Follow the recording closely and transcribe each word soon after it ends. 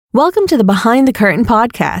Welcome to the Behind the Curtain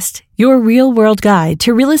podcast, your real-world guide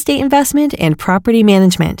to real estate investment and property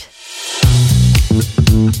management.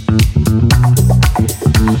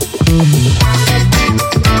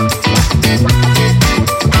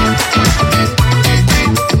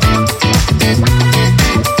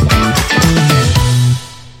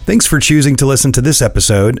 Thanks for choosing to listen to this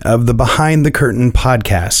episode of the Behind the Curtain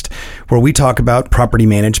podcast, where we talk about property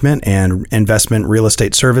management and investment real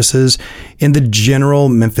estate services in the general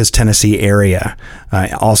Memphis, Tennessee area,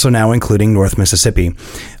 also now including North Mississippi.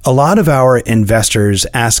 A lot of our investors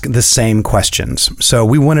ask the same questions, so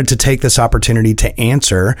we wanted to take this opportunity to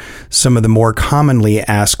answer some of the more commonly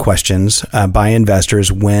asked questions by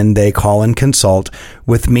investors when they call and consult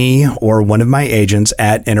with me or one of my agents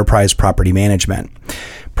at Enterprise Property Management.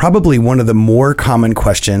 Probably one of the more common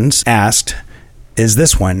questions asked is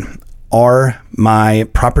this one: are my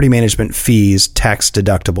property management fees tax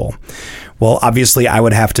deductible? Well, obviously, I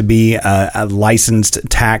would have to be a licensed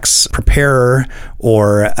tax preparer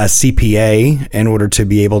or a CPA in order to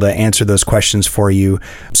be able to answer those questions for you.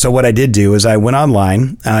 So what I did do is I went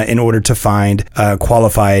online in order to find a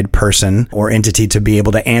qualified person or entity to be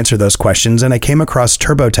able to answer those questions. And I came across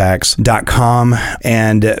TurboTax.com,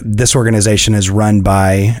 and this organization is run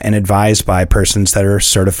by and advised by persons that are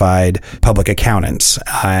certified public accountants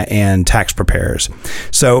and tax preparers.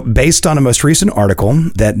 So based on a most recent article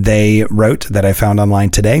that they wrote that I found online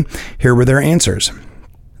today, here were their answers.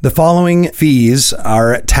 The following fees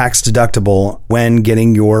are tax deductible when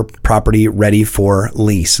getting your property ready for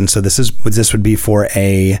lease. And so this would be for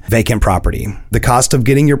a vacant property. The cost of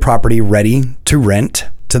getting your property ready to rent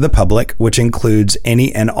to the public, which includes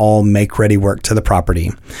any and all make-ready work to the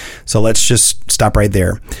property. So let's just stop right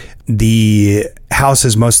there. The house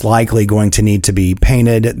is most likely going to need to be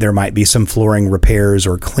painted. There might be some flooring repairs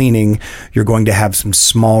or cleaning. You're going to have some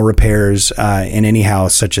small repairs in any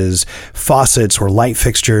house, such as faucets or light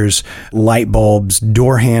fixtures, light bulbs,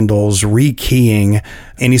 door handles, rekeying,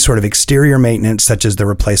 any sort of exterior maintenance, such as the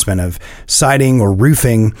replacement of siding or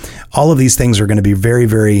roofing. All of these things are going to be very,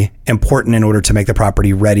 very important in order to make the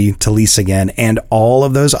property ready to lease again. And all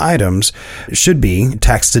of those items should be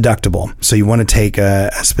tax deductible. So you want to take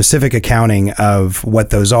a specific accounting of what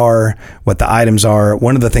those are, what the items are.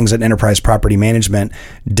 One of the things that Enterprise Property Management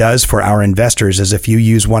does for our investors is if you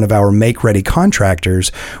use one of our make-ready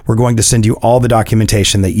contractors, we're going to send you all the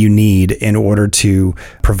documentation that you need in order to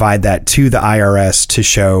provide that to the IRS to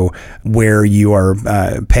show where you are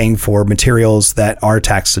paying for materials that are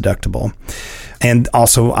tax deductible. And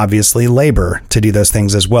also, obviously, labor to do those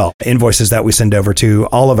things as well. Invoices that we send over to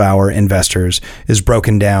all of our investors is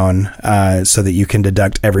broken down so that you can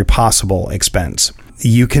deduct every possible expense.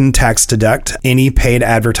 You can tax deduct any paid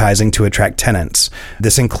advertising to attract tenants.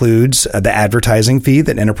 This includes the advertising fee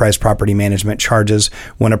that Enterprise Property Management charges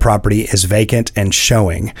when a property is vacant and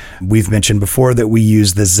showing. We've mentioned before that we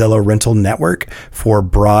use the Zillow Rental Network for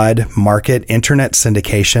broad market internet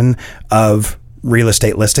syndication of real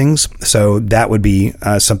estate listings. So that would be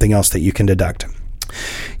something else that you can deduct.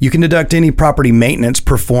 You can deduct any property maintenance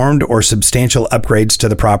performed or substantial upgrades to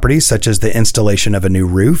the property, such as the installation of a new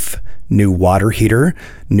roof, new water heater,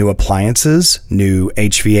 new appliances, new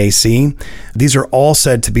HVAC. These are all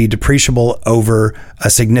said to be depreciable over a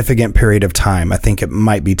significant period of time. I think it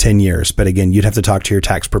might be 10 years, but again, you'd have to talk to your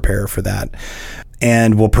tax preparer for that.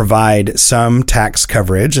 And will provide some tax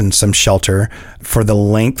coverage and some shelter for the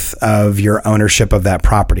length of your ownership of that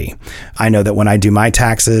property. I know that when I do my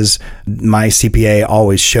taxes, my CPA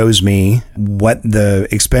always shows me what the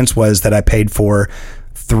expense was that I paid for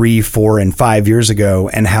 3, 4, and 5 years ago,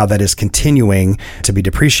 and how that is continuing to be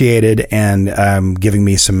depreciated and giving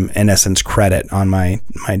me some, in essence, credit on my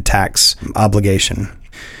tax obligation.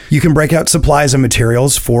 You can break out supplies and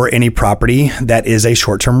materials for any property that is a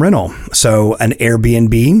short-term rental. So an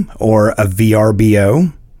Airbnb or a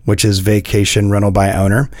VRBO, which is vacation rental by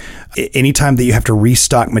owner. Anytime that you have to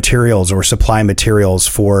restock materials or supply materials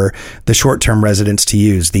for the short-term residents to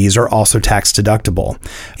use, these are also tax deductible.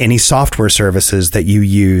 Any software services that you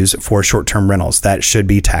use for short-term rentals, that should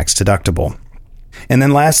be tax deductible. And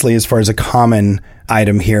then lastly, as far as a common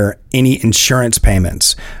item here, any insurance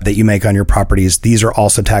payments that you make on your properties, these are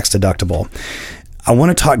also tax deductible. I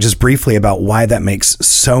want to talk just briefly about why that makes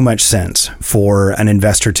so much sense for an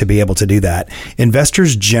investor to be able to do that.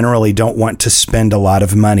 Investors generally don't want to spend a lot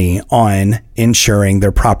of money on insuring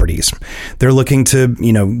their properties. They're looking to,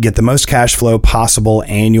 get the most cash flow possible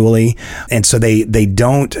annually. And so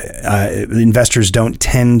investors don't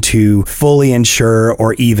tend to fully insure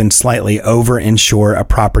or even slightly over insure a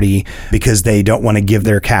property because they don't want to give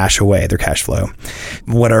their cash away, their cash flow.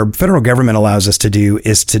 What our federal government allows us to do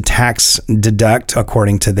is to tax deduct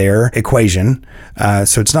according to their equation.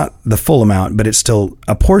 So it's not the full amount, but it's still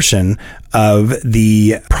a portion of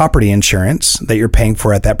the property insurance that you're paying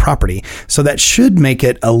for at that property. So that should make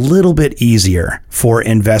it a little bit easier for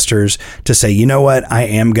investors to say, you know what, I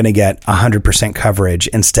am going to get 100% coverage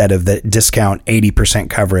instead of the discount 80%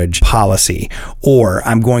 coverage policy, or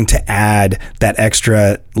I'm going to add that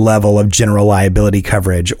extra level of general liability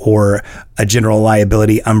coverage or a general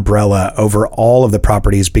liability umbrella over all of the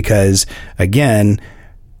properties because, again,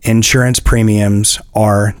 insurance premiums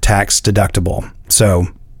are tax deductible. So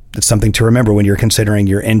it's something to remember when you're considering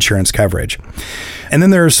your insurance coverage. And then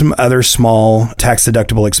there are some other small tax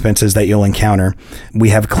deductible expenses that you'll encounter. We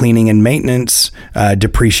have cleaning and maintenance,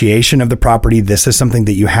 depreciation of the property. This is something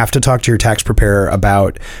that you have to talk to your tax preparer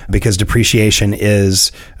about because depreciation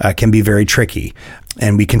can be very tricky.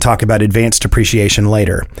 And we can talk about advanced depreciation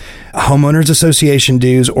later. Homeowners association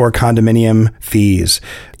dues or condominium fees,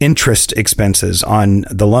 interest expenses on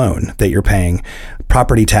the loan that you're paying,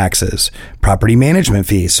 property taxes, property management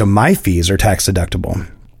fees. So my fees are tax deductible.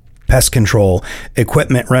 Pest control,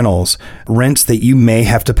 equipment rentals, rents that you may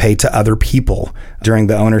have to pay to other people during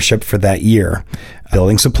the ownership for that year.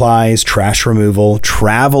 Building supplies, trash removal,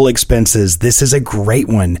 travel expenses. This is a great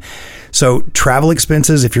one. So travel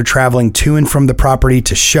expenses, if you're traveling to and from the property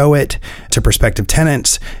to show it to prospective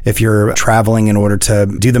tenants, if you're traveling in order to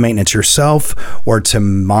do the maintenance yourself or to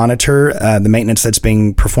monitor the maintenance that's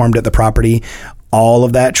being performed at the property, all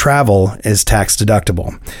of that travel is tax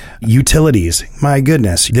deductible. Utilities, my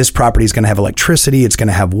goodness, this property is going to have electricity. It's going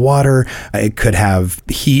to have water. It could have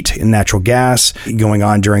heat and natural gas going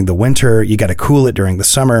on during the winter. You got to cool it during the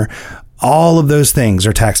summer. All of those things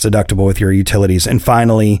are tax deductible with your utilities. And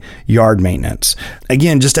finally, yard maintenance.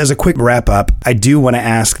 Again, just as a quick wrap up, I do want to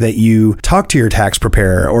ask that you talk to your tax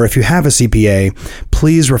preparer, or if you have a CPA,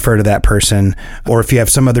 please refer to that person, or if you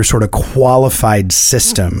have some other sort of qualified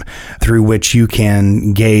system through which you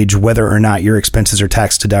can gauge whether or not your expenses are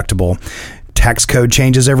tax deductible. Tax code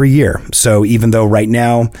changes every year. So even though right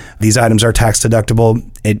now these items are tax deductible,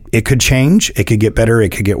 it could change. It could get better. It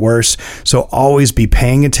could get worse. So always be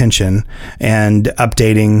paying attention and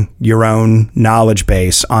updating your own knowledge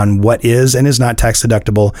base on what is and is not tax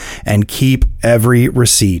deductible, and keep every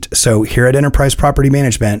receipt. So here at Enterprise Property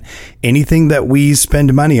Management, anything that we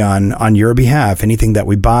spend money on your behalf, anything that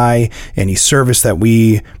we buy, any service that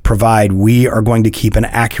we provide, we are going to keep an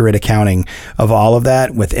accurate accounting of all of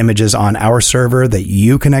that with images on our server that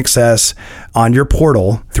you can access on your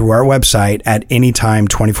portal through our website at any time,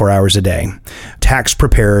 24 hours a day. Tax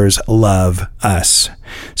preparers love us.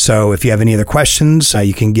 So if you have any other questions,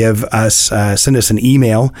 you can send us an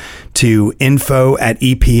email to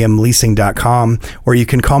info@epmleasing.com, or you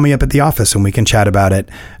can call me up at the office and we can chat about it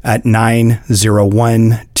at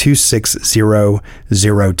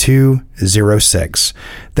 901-260-0206.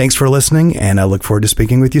 Thanks for listening, and I look forward to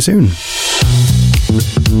speaking with you soon.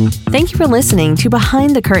 Thank you for listening to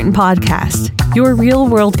Behind the Curtain Podcast, your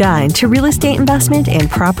real-world guide to real estate investment and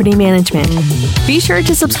property management. Be sure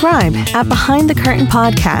to subscribe at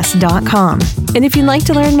BehindTheCurtainPodcast.com. And if you'd like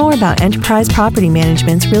to learn more about Enterprise Property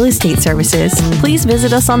Management's real estate services, please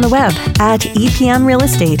visit us on the web at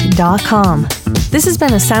EPMRealestate.com. This has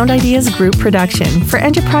been a Sound Ideas Group production for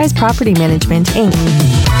Enterprise Property Management, Inc.